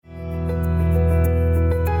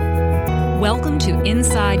Welcome to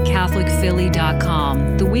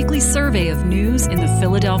InsideCatholicPhilly.com, the weekly survey of news in the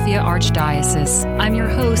Philadelphia Archdiocese. I'm your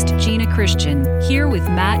host, Gina Christian, here with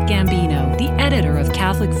Matt Gambino, the editor of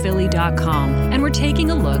CatholicPhilly.com, and we're taking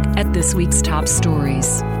a look at this week's top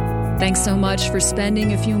stories. Thanks so much for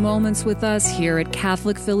spending a few moments with us here at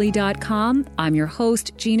CatholicPhilly.com. I'm your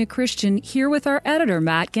host, Gina Christian, here with our editor,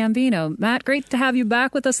 Matt Gambino. Matt, great to have you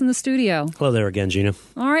back with us in the studio. Hello there again, Gina.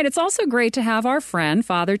 All right, it's also great to have our friend,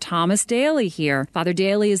 Father Thomas Daly, here. Father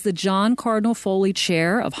Daly is the John Cardinal Foley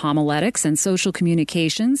Chair of Homiletics and Social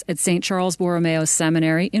Communications at St. Charles Borromeo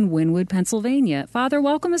Seminary in Wynwood, Pennsylvania. Father,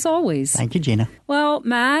 welcome as always. Thank you, Gina. Well,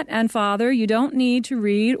 Matt and Father, you don't need to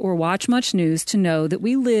read or watch much news to know that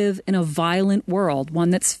we live in a violent world,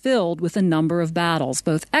 one that's filled with a number of battles,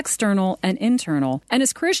 both external and internal. And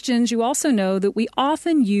as Christians, you also know that we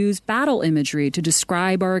often use battle imagery to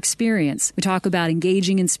describe our experience. We talk about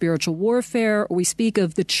engaging in spiritual warfare, or we speak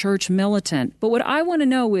of the church militant. But what I want to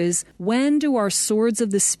know is, when do our swords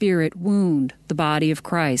of the Spirit wound the body of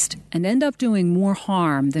Christ and end up doing more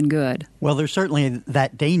harm than good? Well, there's certainly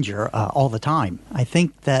that danger all the time. I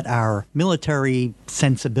think that our military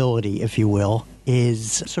sensibility, if you will,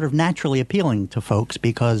 is sort of naturally appealing to folks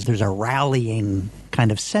because there's a rallying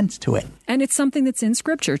kind of sense to it. And it's something that's in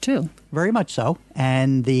Scripture, too. Very much so.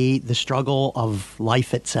 And the struggle of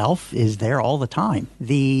life itself is there all the time.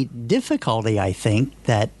 The difficulty, I think,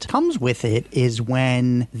 that comes with it is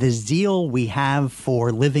when the zeal we have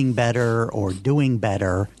for living better or doing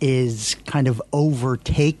better is kind of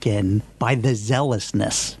overtaken by the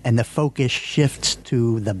zealousness, and the focus shifts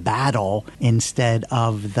to the battle instead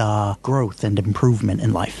of the growth and improvement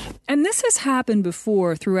in life. And this has happened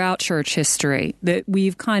before throughout church history, that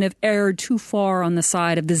we've kind of erred too far on the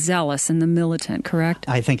side of the zealous and the militant, correct?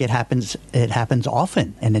 I think it happens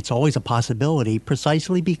often, and it's always a possibility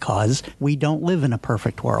precisely because we don't live in a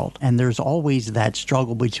perfect world. And there's always that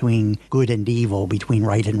struggle between good and evil, between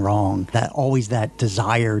right and wrong, that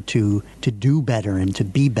desire to do better and to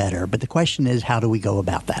be better. But the question is, how do we go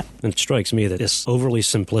about that? It strikes me that it's overly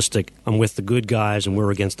simplistic. I'm with the good guys and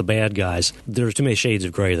we're against the bad guys. There's too many shades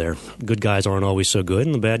of gray there. Good guys aren't always so good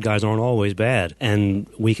and the bad guys aren't always bad. And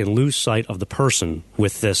we can lose sight of the person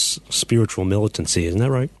with this spiritual militancy. Isn't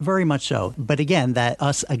that right? Very much so. But again, that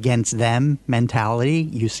us against them mentality,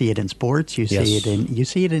 you see it in sports, you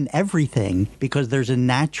see it in everything, because there's a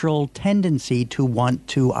natural tendency to want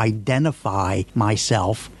to identify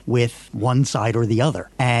myself with one side or the other.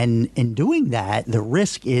 And in doing that, the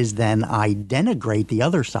risk is then I denigrate the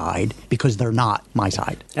other side because they're not my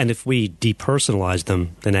side. And if we depersonalize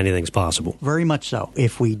them, then anything's possible. Very much so.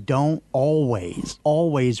 If we don't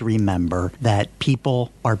always remember that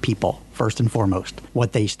people are people, first and foremost.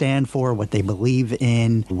 What they stand for, what they believe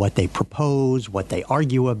in, what they propose, what they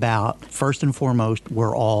argue about. First and foremost,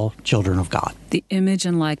 we're all children of God. The image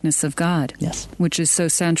and likeness of God. Yes. Which is so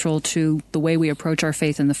central to the way we approach our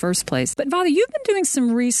faith in the first place. But Father, you've been doing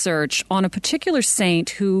some research on a particular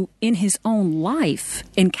saint who, in his own life,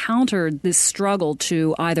 encountered this struggle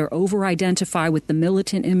to either over-identify with the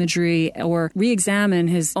militant imagery or re-examine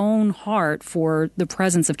his own heart for the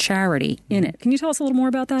presence of charity in it. Can you tell us a little more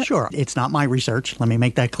about that? Sure. It's not my research. Let me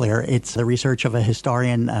make that clear. It's the research of a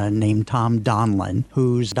historian named Tom Donlan,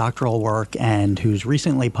 whose doctoral work and whose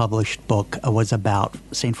recently published book was about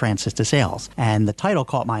St. Francis de Sales. And the title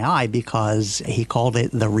caught my eye because he called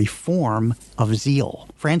it The Reform of Zeal.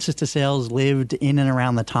 Francis de Sales lived in and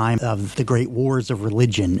around the time of the great wars of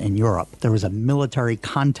religion in Europe. There was a military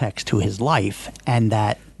context to his life, and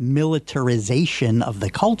that militarization of the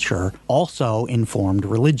culture also informed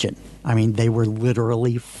religion. I mean, they were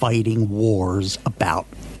literally fighting wars about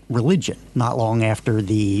religion not long after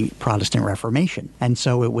the Protestant Reformation. And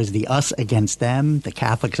so it was the us against them, the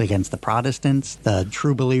Catholics against the Protestants, the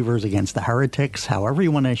true believers against the heretics, however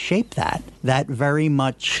you want to shape that. That very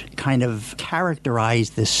much kind of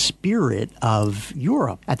characterized the spirit of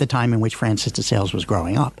Europe at the time in which Francis de Sales was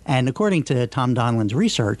growing up. And according to Tom Donlan's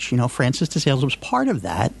research, Francis de Sales was part of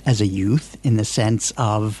that as a youth, in the sense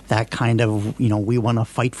of that kind of, we want to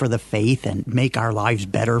fight for the faith and make our lives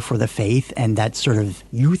better for the faith, and that sort of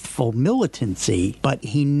youthful militancy. But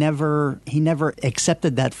he never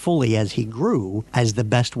accepted that fully as he grew as the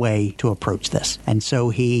best way to approach this. And so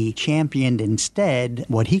he championed instead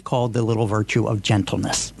what he called the little virtue of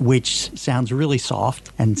gentleness, which sounds really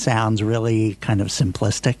soft and sounds really kind of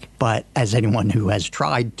simplistic. But as anyone who has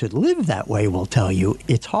tried to live that way will tell you,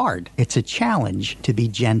 it's hard. It's a challenge to be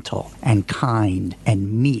gentle and kind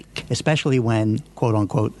and meek, especially when, quote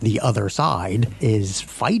unquote, the other side is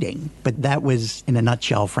fighting. But that was, in a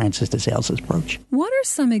nutshell, Francis de Sales' approach. What are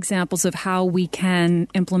some examples of how we can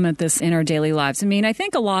implement this in our daily lives? I mean, I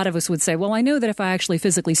think a lot of us would say, well, I know that if I actually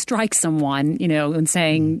physically strike someone, and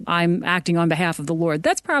saying I'm acting on behalf of the Lord,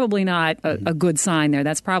 that's probably not a good sign there.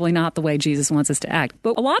 That's probably not the way Jesus wants us to act.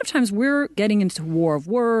 But a lot of times we're getting into war of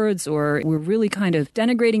words, or we're really kind of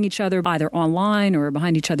denigrating each other either online or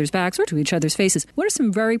behind each other's backs or to each other's faces. What are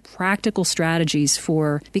some very practical strategies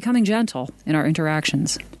for becoming gentle in our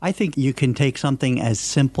interactions? I think you can take something as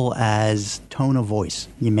simple as tone of voice.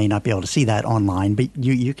 You may not be able to see that online, but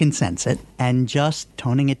you can sense it. And just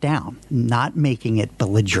toning it down, not making it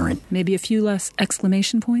belligerent. Maybe a few less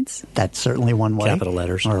exclamation points? That's certainly one way. Capital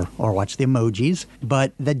letters. Or watch the emojis.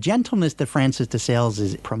 But the gentleness that Francis de Sales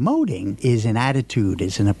is promoting is an attitude,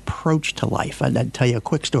 is an approach to life. I'll tell you a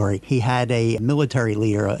quick story. He had a military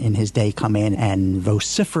leader in his day come in and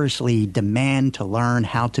vociferously demand to learn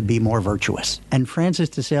how to be more virtuous. And Francis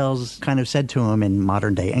de Sales kind of said to him in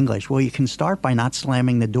modern day English, well, you can start by not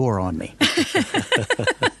slamming the door on me.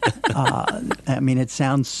 I mean, it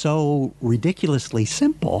sounds so ridiculously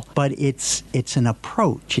simple, but it's an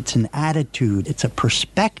approach, it's an attitude, it's a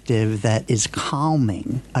perspective that is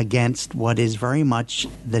calming against what is very much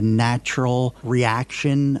the natural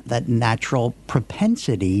reaction, that natural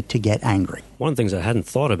propensity to get angry. One of the things I hadn't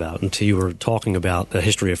thought about until you were talking about the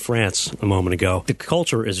history of France a moment ago, the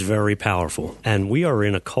culture is very powerful, and we are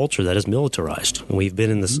in a culture that is militarized. We've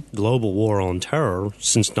been in this global war on terror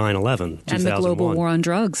since 9/11, and the global war on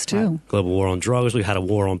drugs, too. Global war on drugs. We had a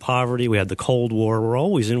war on poverty. We had the Cold War. We're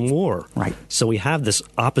always in war. Right. So we have this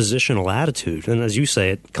oppositional attitude, and as you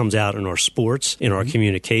say, it comes out in our sports, in our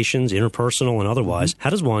communications, interpersonal and otherwise.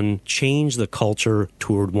 How does one change the culture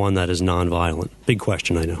toward one that is nonviolent? Big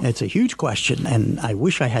question, I know. It's a huge question. And I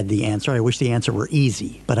wish I had the answer. I wish the answer were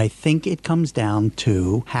easy. But I think it comes down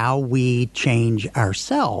to how we change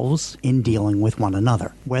ourselves in dealing with one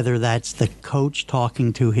another. Whether that's the coach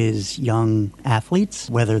talking to his young athletes,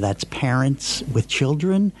 whether that's parents with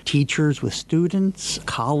children, teachers with students,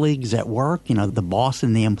 colleagues at work, the boss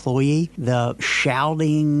and the employee, the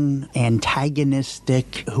shouting,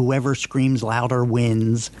 antagonistic, whoever screams louder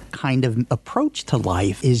wins kind of approach to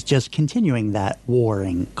life is just continuing that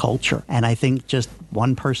warring culture. And I think just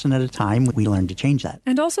one person at a time, we learn to change that.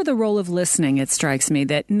 And also the role of listening, it strikes me,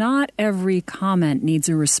 that not every comment needs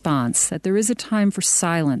a response, that there is a time for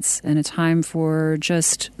silence and a time for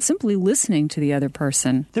just simply listening to the other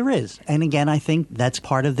person. There is. And again, I think that's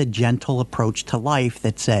part of the gentle approach to life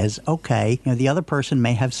that says, okay, the other person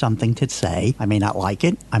may have something to say. I may not like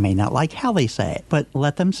it. I may not like how they say it, but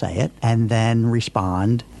let them say it and then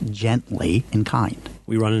respond gently and kind.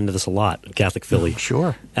 We run into this a lot in Catholic Philly.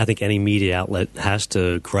 Sure. I think any media outlet has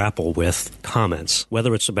to grapple with comments,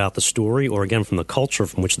 whether it's about the story or, again, from the culture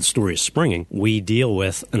from which the story is springing. We deal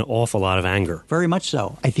with an awful lot of anger. Very much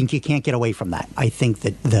so. I think you can't get away from that. I think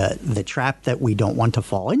that the trap that we don't want to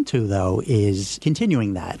fall into, though, is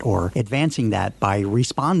continuing that or advancing that by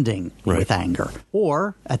responding with anger.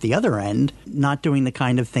 Or, at the other end, not doing the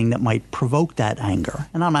kind of thing that might provoke that anger.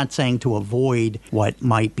 And I'm not saying to avoid what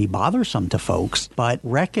might be bothersome to folks, but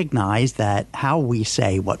recognize that how we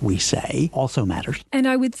say what we say also matters. And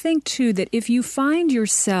I would think, too, that if you find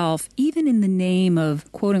yourself, even in the name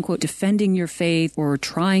of, quote unquote, defending your faith or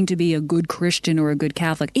trying to be a good Christian or a good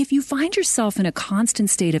Catholic, if you find yourself in a constant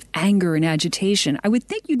state of anger and agitation, I would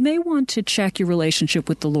think you may want to check your relationship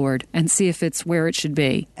with the Lord and see if it's where it should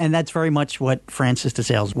be. And that's very much what Francis de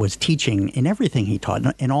Sales was teaching in everything he taught,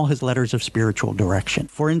 in all his letters of spiritual direction.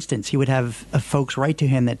 For instance, he would have folks write to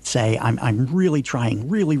him that say, I'm really trying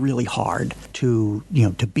really, really hard to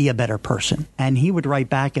be a better person. And he would write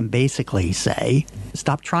back and basically say,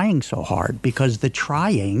 stop trying so hard, because the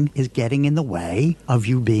trying is getting in the way of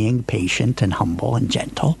you being patient and humble and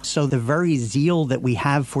gentle. So the very zeal that we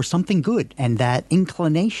have for something good, and that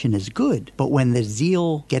inclination is good, but when the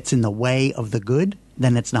zeal gets in the way of the good,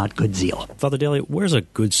 then it's not good zeal. Father Daly, where's a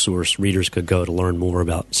good source readers could go to learn more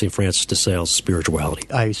about St. Francis de Sales' spirituality?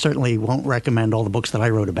 I certainly won't recommend all the books that I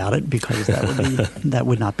wrote about it, because that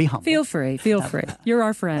would not be humble. Feel free. You're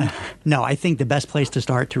our friend. No, I think the best place to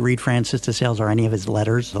start to read Francis de Sales are any of his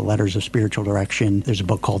letters, the letters of spiritual direction. There's a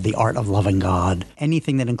book called The Art of Loving God.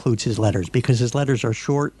 Anything that includes his letters, because his letters are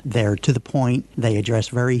short, they're to the point, they address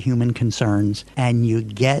very human concerns, and you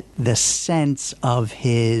get the sense of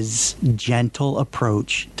his gentle approach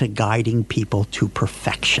to guiding people to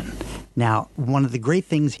perfection. Now, one of the great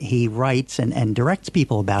things he writes and directs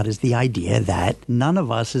people about is the idea that none of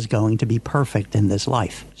us is going to be perfect in this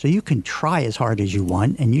life. So you can try as hard as you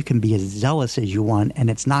want, and you can be as zealous as you want, and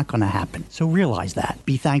it's not going to happen. So realize that.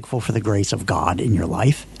 Be thankful for the grace of God in your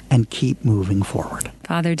life, and keep moving forward.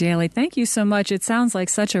 Father Daly, thank you so much. It sounds like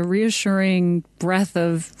such a reassuring breath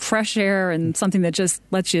of fresh air and something that just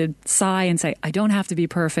lets you sigh and say, I don't have to be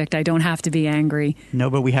perfect. I don't have to be angry. No,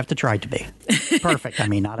 but we have to try to be. Perfect. I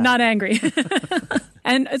mean, not angry.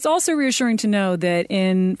 And it's also reassuring to know that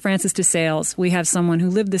in Francis de Sales, we have someone who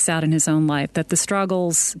lived this out in his own life, that the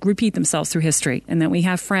struggles repeat themselves through history, and that we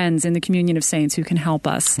have friends in the communion of saints who can help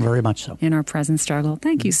us. Very much so. In our present struggle.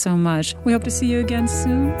 Thank you so much. We hope to see you again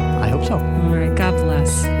soon. I hope so. All right. God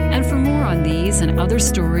bless. And for more on these and other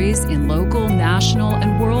stories in local, national,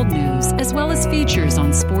 and world news, as well as features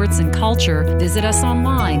on sports and culture, visit us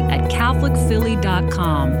online at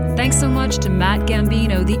CatholicPhilly.com. Thanks so much to Matt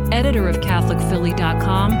Gambino, the editor of CatholicPhilly.com.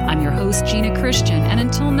 I'm your host, Gina Christian, and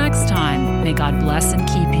until next time, may God bless and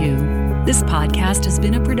keep you. This podcast has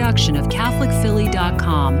been a production of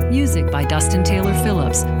CatholicPhilly.com. Music by Dustin Taylor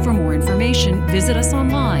Phillips. For more information, visit us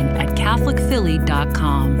online at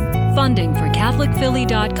CatholicPhilly.com. Funding for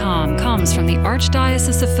CatholicPhilly.com comes from the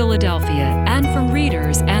Archdiocese of Philadelphia and from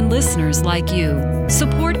readers and listeners like you.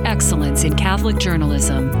 Support excellence in Catholic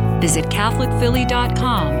journalism. Visit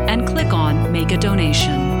CatholicPhilly.com and click on Make a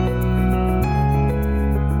Donation.